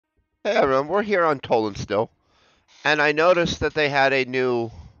Hey everyone, we're here on Toulan still, and I noticed that they had a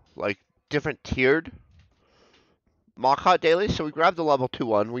new, like, different tiered Mokhat daily. So we grabbed the level 2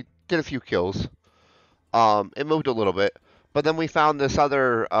 one. We did a few kills. It moved a little bit, but then we found this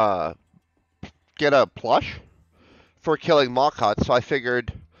other get a plush for killing Mokhat. So I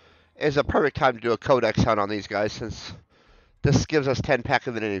figured it's a perfect time to do a Codex hunt on these guys since this gives us 10 pack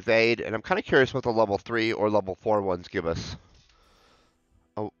of an evade, and I'm kind of curious what the level 3 or level 4 ones give us.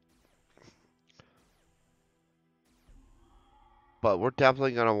 Oh, but we're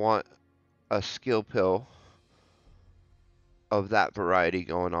definitely gonna want a skill pill of that variety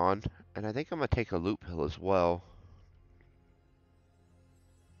going on. And I think I'm going to take a loot pill as well.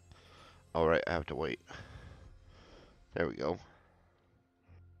 Alright, I have to wait. There we go.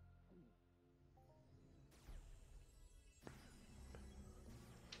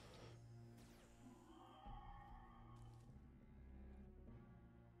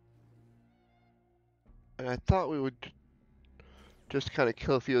 And I thought we would just kind of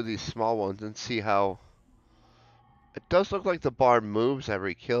kill a few of these small ones and see how... It does look like the bar moves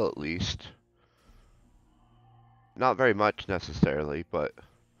every kill at least. Not very much necessarily, but...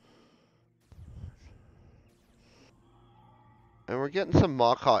 And we're getting some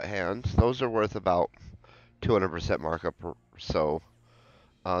Mokhat hands. Those are worth about 200% markup, so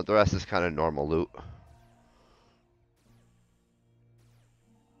the rest is kind of normal loot.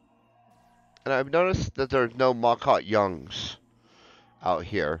 And I've noticed that there's no Mokhat Youngs out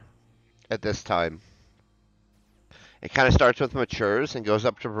here at this time. It kind of starts with matures and goes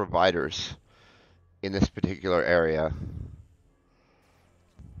up to providers in this particular area.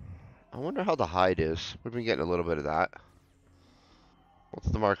 I wonder how the hide is. We've been getting a little bit of that. What's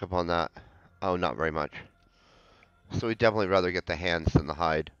the markup on that? Oh, not very much. So we'd definitely rather get the hands than the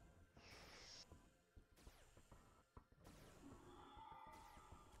hide.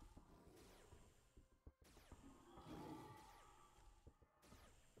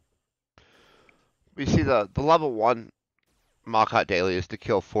 We see the level 1 Mokhat daily is to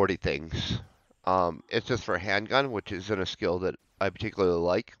kill 40 things. It's just for handgun, which isn't a skill that I particularly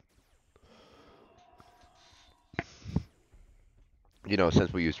like. You know,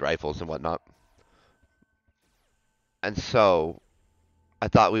 since we use rifles and whatnot. And so I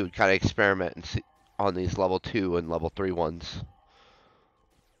thought we would kind of experiment and see on these level 2 and level 3 ones.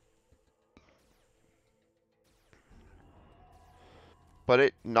 But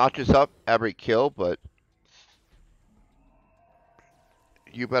it notches up every kill, but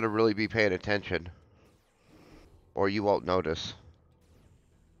you better really be paying attention or you won't notice.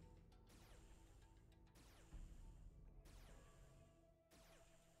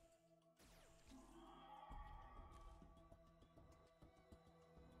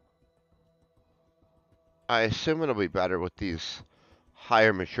 I assume it'll be better with these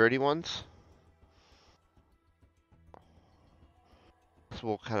higher maturity ones. So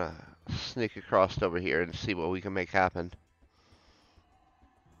we'll kind of sneak across over here and see what we can make happen.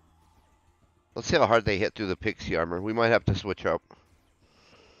 Let's see how hard they hit through the pixie armor. We might have to switch up.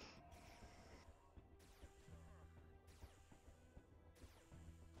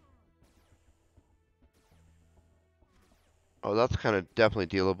 Oh, that's kind of definitely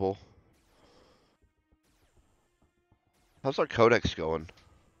dealable. How's our codex going?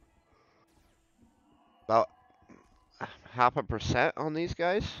 About 0.5% on these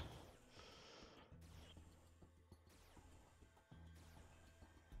guys?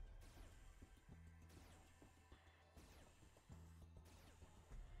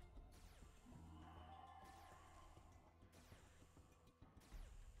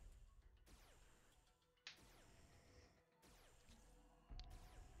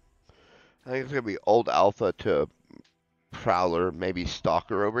 I think it's going to be old alpha to prowler, maybe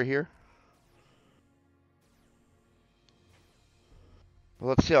stalker over here. Well,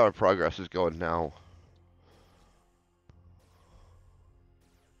 let's see how our progress is going now.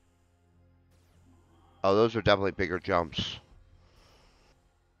 Oh, those are definitely bigger jumps.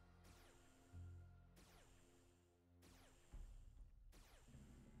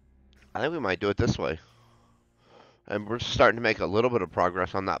 I think we might do it this way. And we're starting to make a little bit of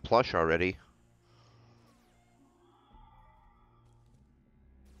progress on that plush already.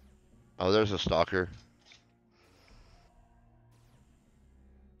 Oh, there's a stalker.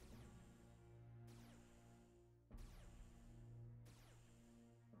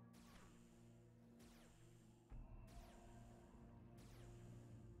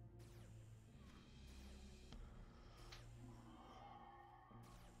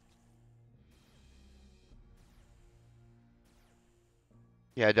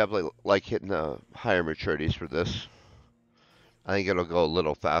 Yeah, I definitely like hitting the higher maturities for this. I think it'll go a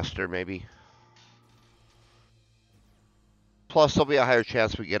little faster, maybe. Plus, there'll be a higher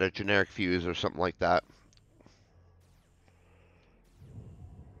chance we get a generic fuse or something like that.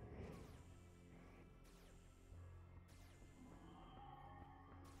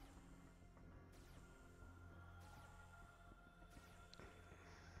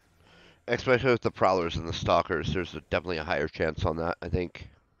 Especially with the prowlers and the stalkers, there's definitely a higher chance on that, I think.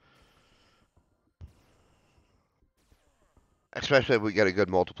 Especially if we get a good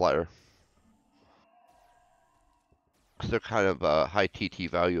multiplier. Because they're kind of a high TT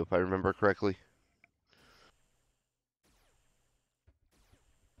value, if I remember correctly.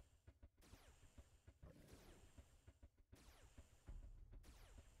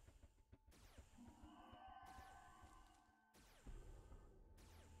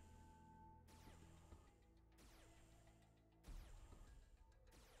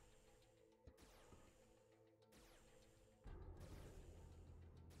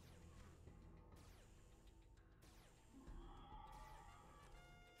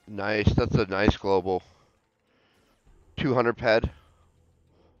 Nice. That's a nice global. 200 ped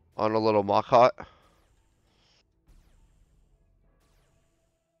on a little Mokhat.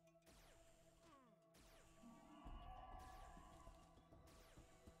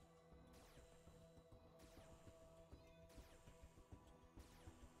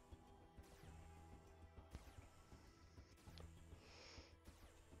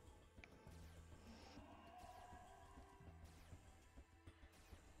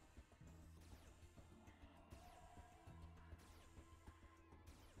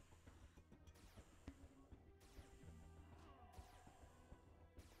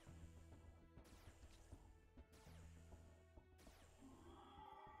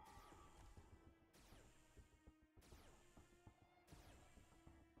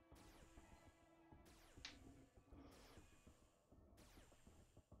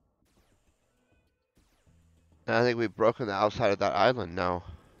 And I think we've broken the outside of that island now.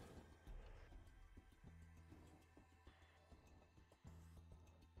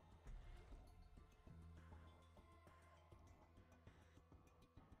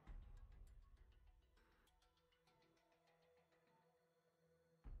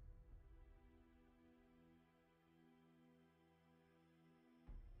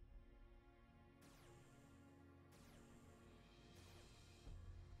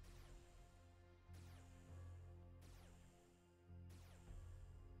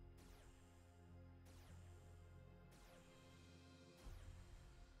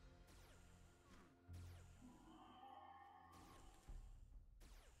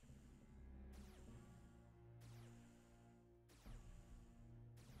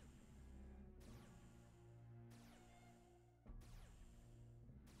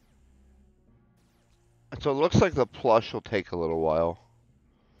 So it looks like the plush will take a little while.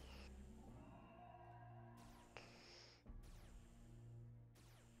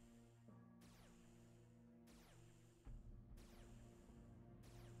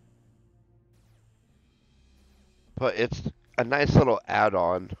 But it's a nice little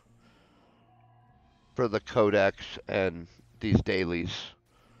add-on for the Codex and these dailies.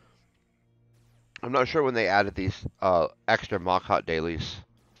 I'm not sure when they added these extra Mokhat dailies.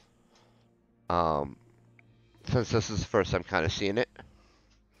 Um, since this is the first I'm kind of seeing it.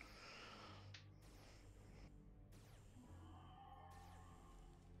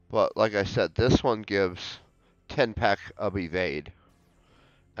 But like I said, this one gives 10 pack of evade.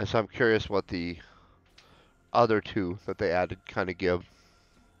 And so I'm curious what the other two that they added kind of give.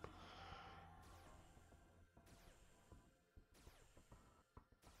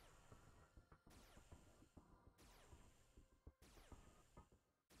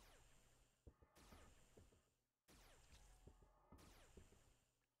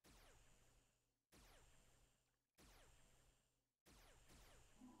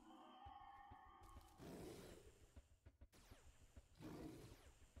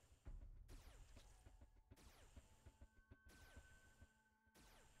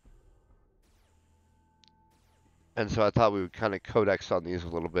 And so I thought we would kind of codex on these a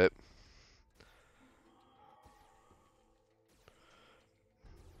little bit.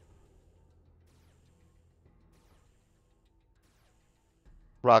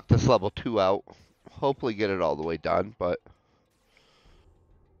 Rock this level 2 out. Hopefully get it all the way done, but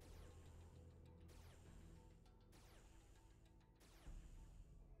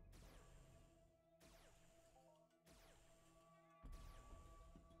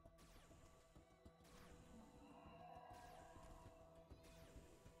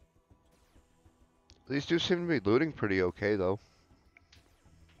these do seem to be looting pretty okay, though.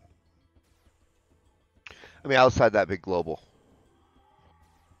 I mean, outside that big global.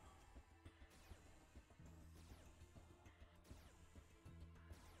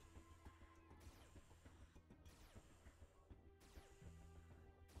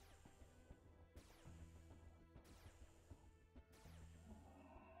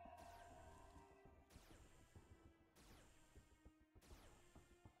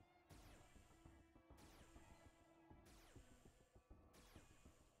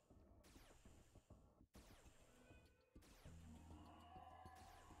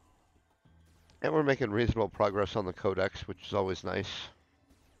 And we're making reasonable progress on the Codex, which is always nice.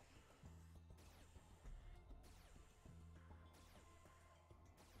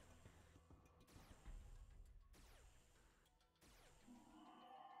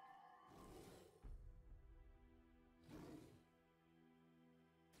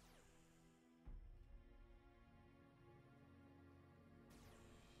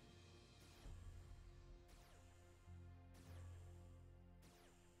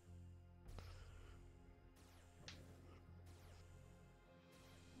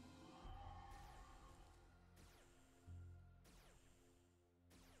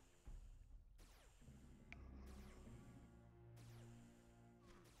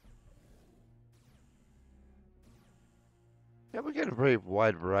 Yeah, we get a very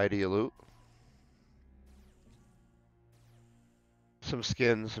wide variety of loot. Some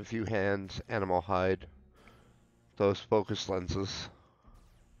skins, a few hands, animal hide, those focus lenses,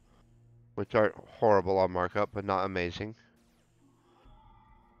 which aren't horrible on markup, but not amazing.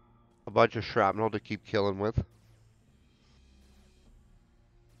 A bunch of shrapnel to keep killing with.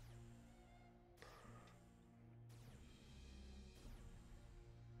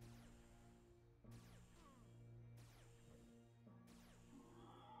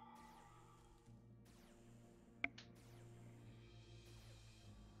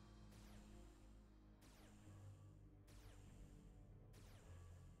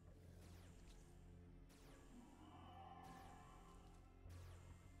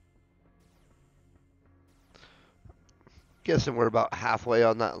 Guessing we're about halfway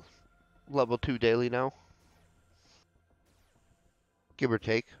on that level 2 daily now, give or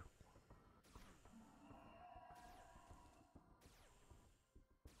take.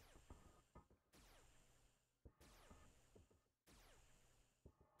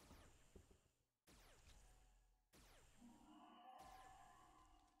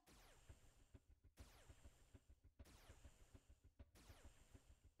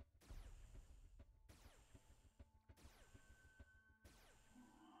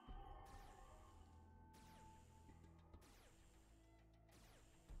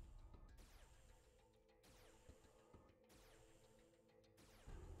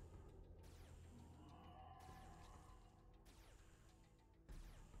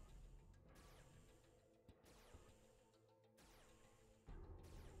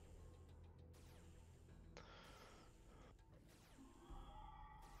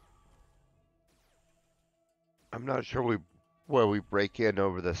 I'm not sure where we break in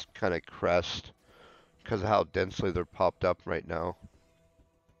over this kind of crest because of how densely they're popped up right now.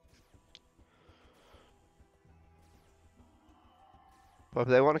 But if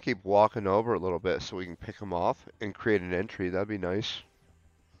they want to keep walking over a little bit so we can pick them off and create an entry, that'd be nice.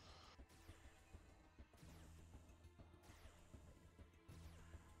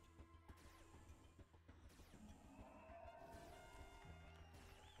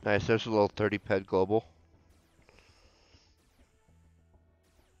 Nice, there's a little 30 ped global.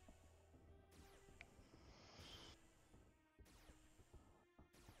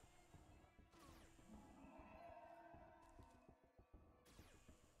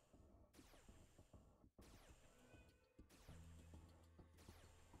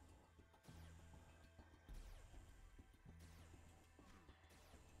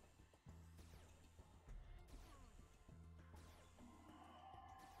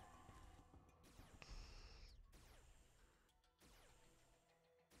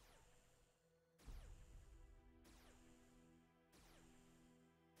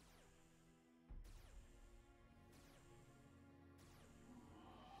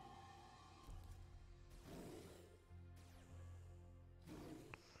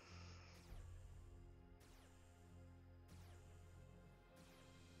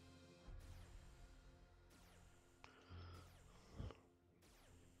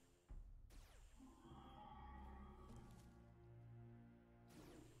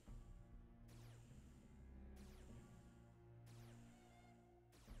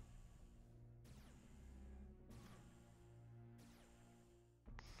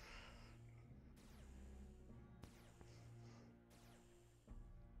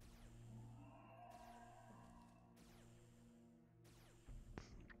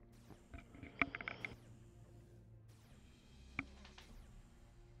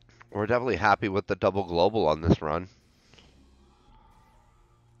 We're definitely happy with the double global on this run.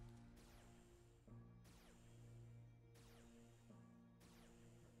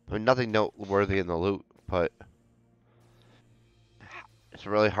 I mean, nothing noteworthy in the loot, but it's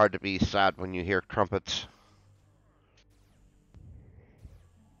really hard to be sad when you hear trumpets.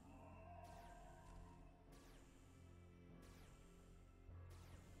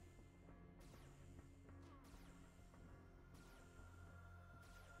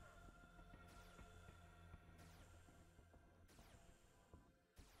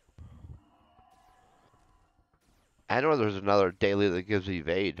 I know there's another daily that gives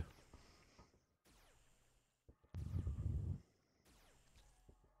evade.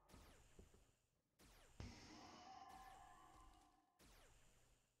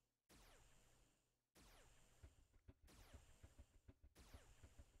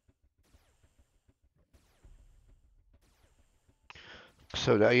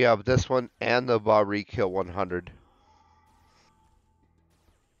 So now you have this one and the Bari kill 100.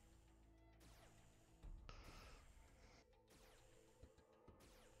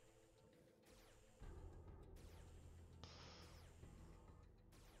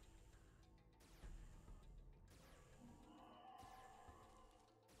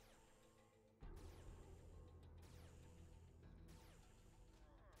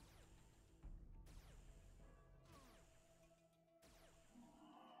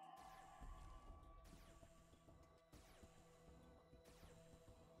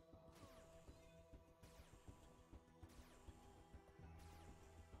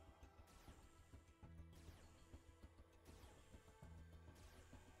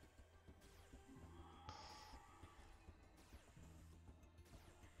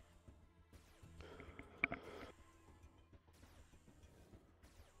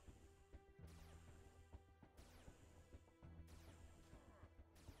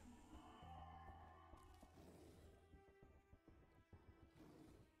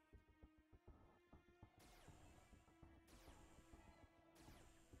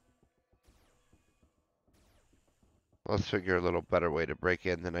 Let's figure a little better way to break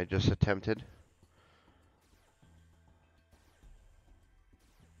in than I just attempted.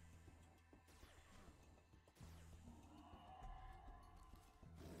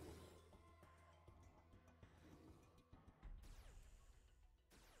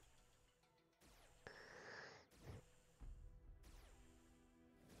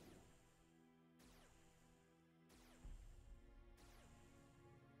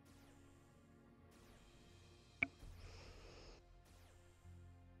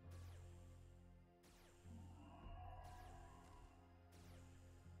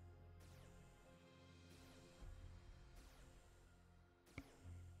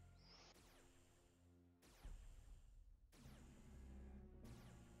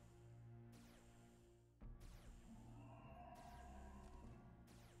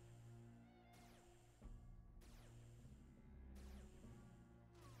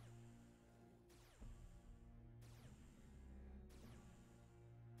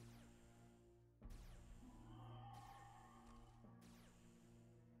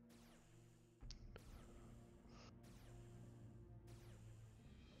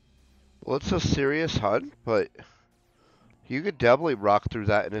 Well, it's a serious hunt, but you could definitely rock through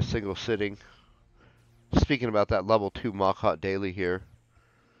that in a single sitting. Speaking about that level 2 Mokhat daily here.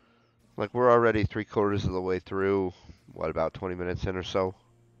 Like, we're already 3/4 of the way through. What, about 20 minutes in or so?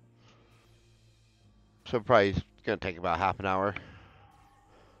 So probably it's going to take about half an hour.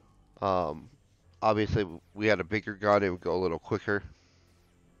 Um, Obviously, we had a bigger gun. It would go a little quicker.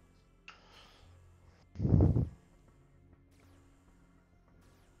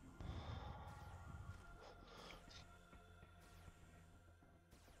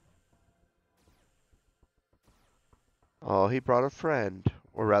 Oh, he brought a friend.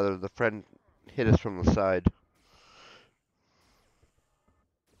 Or rather, the friend hit us from the side.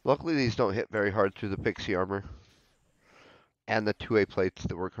 Luckily, these don't hit very hard through the pixie armor. And the 2A plates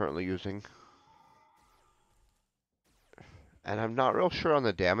that we're currently using. And I'm not real sure on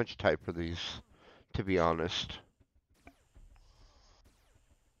the damage type for these, to be honest.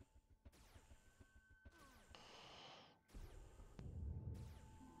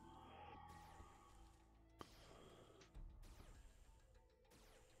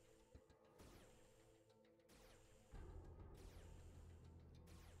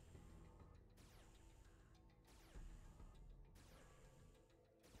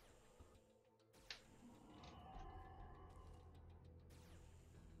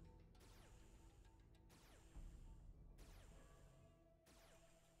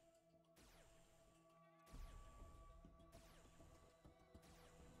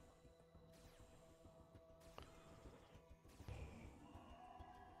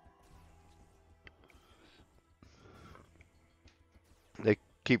 They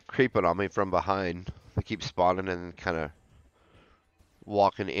keep creeping on me from behind. They keep spawning and kind of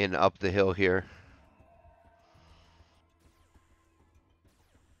walking in up the hill here.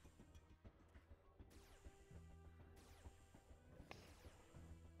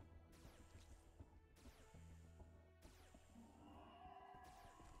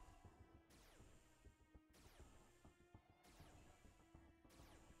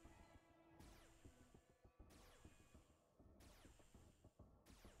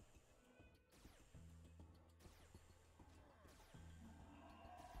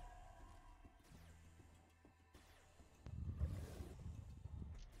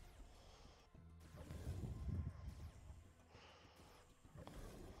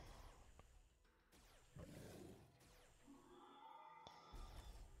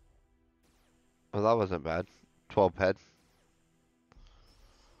 Well, that wasn't bad. 12 head.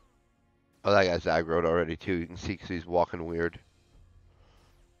 Oh, that guy's aggroed already too. You can see because he's walking weird.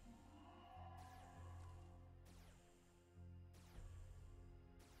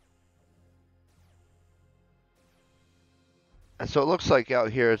 And so it looks like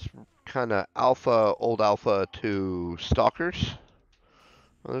out here it's kind of alpha, old alpha to stalkers.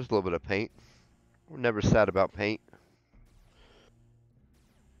 Well, there's a little bit of paint. We're never sad about paint.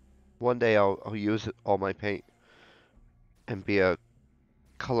 One day I'll use all my paint and be a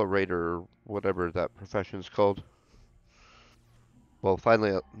colorator, or whatever that profession's called. Well,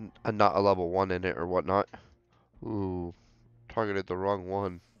 finally, not a level 1 in it or whatnot. Ooh, targeted the wrong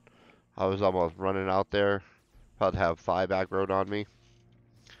one. I was almost running out there. About to have 5 aggroed on me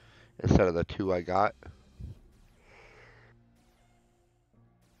instead of the 2 I got.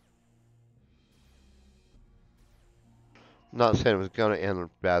 Not saying it was going to end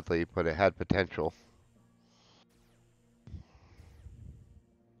badly, but it had potential.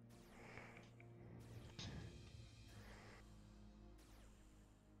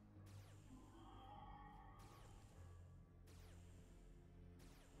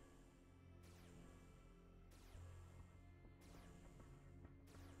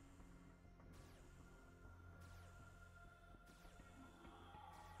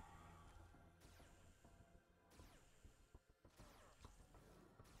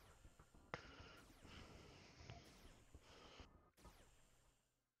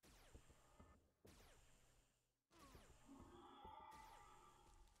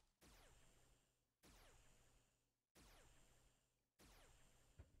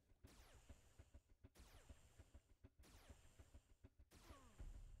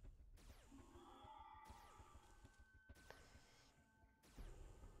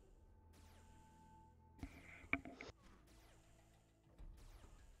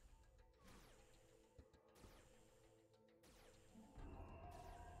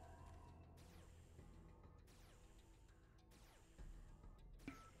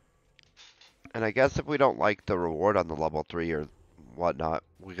 And I guess if we don't like the reward on the level 3 or whatnot,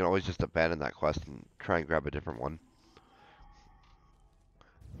 we can always just abandon that quest and try and grab a different one.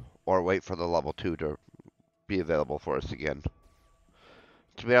 Or wait for the level 2 to be available for us again.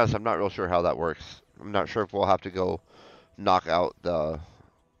 To be honest, I'm not real sure how that works. I'm not sure if we'll have to go knock out the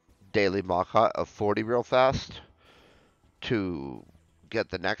daily Mokhat of 40 real fast to get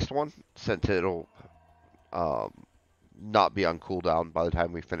the next one, since it'll um, not be on cooldown by the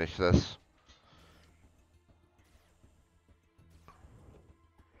time we finish this.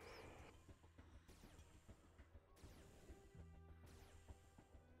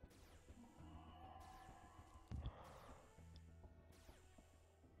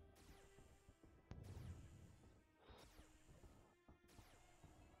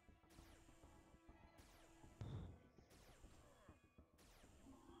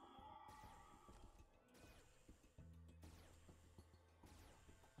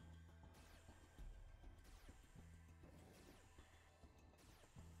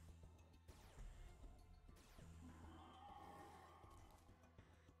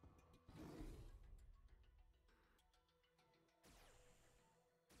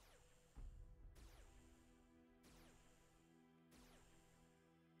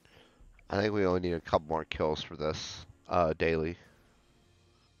 I think we only need a couple more kills for this daily.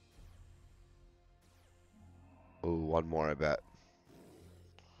 Ooh, one more, I bet.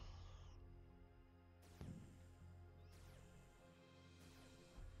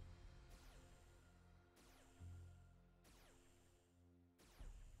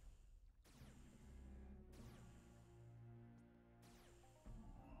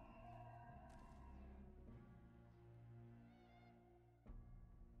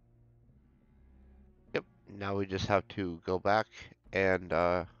 Yep, now we just have to go back and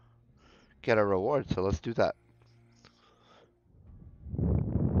get a reward, so let's do that.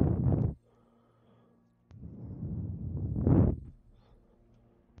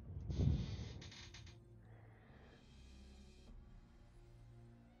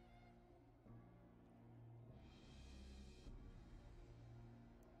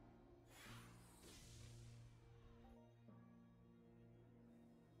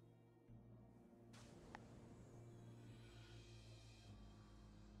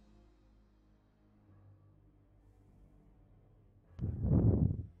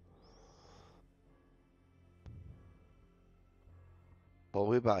 Well,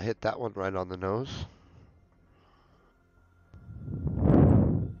 we about hit that one right on the nose.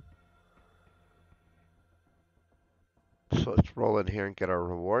 So let's roll in here and get our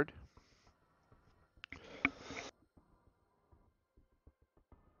reward.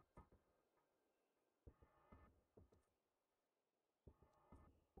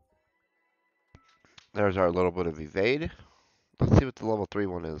 There's our little bit of evade. Let's see what the level 3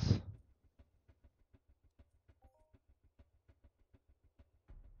 one is.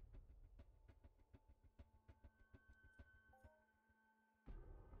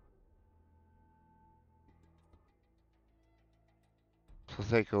 So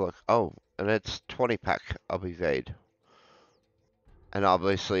take a look. Oh, and it's 20 pack of evade. And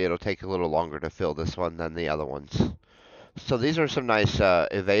obviously it'll take a little longer to fill this one than the other ones. So these are some nice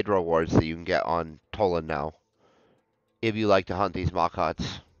evade rewards that you can get on Toulan now, if you like to hunt these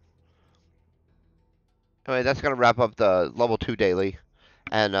Mokhats. Anyway, that's going to wrap up the level 2 daily.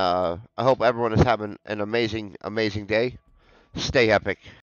 And I hope everyone is having an amazing, amazing day. Stay epic.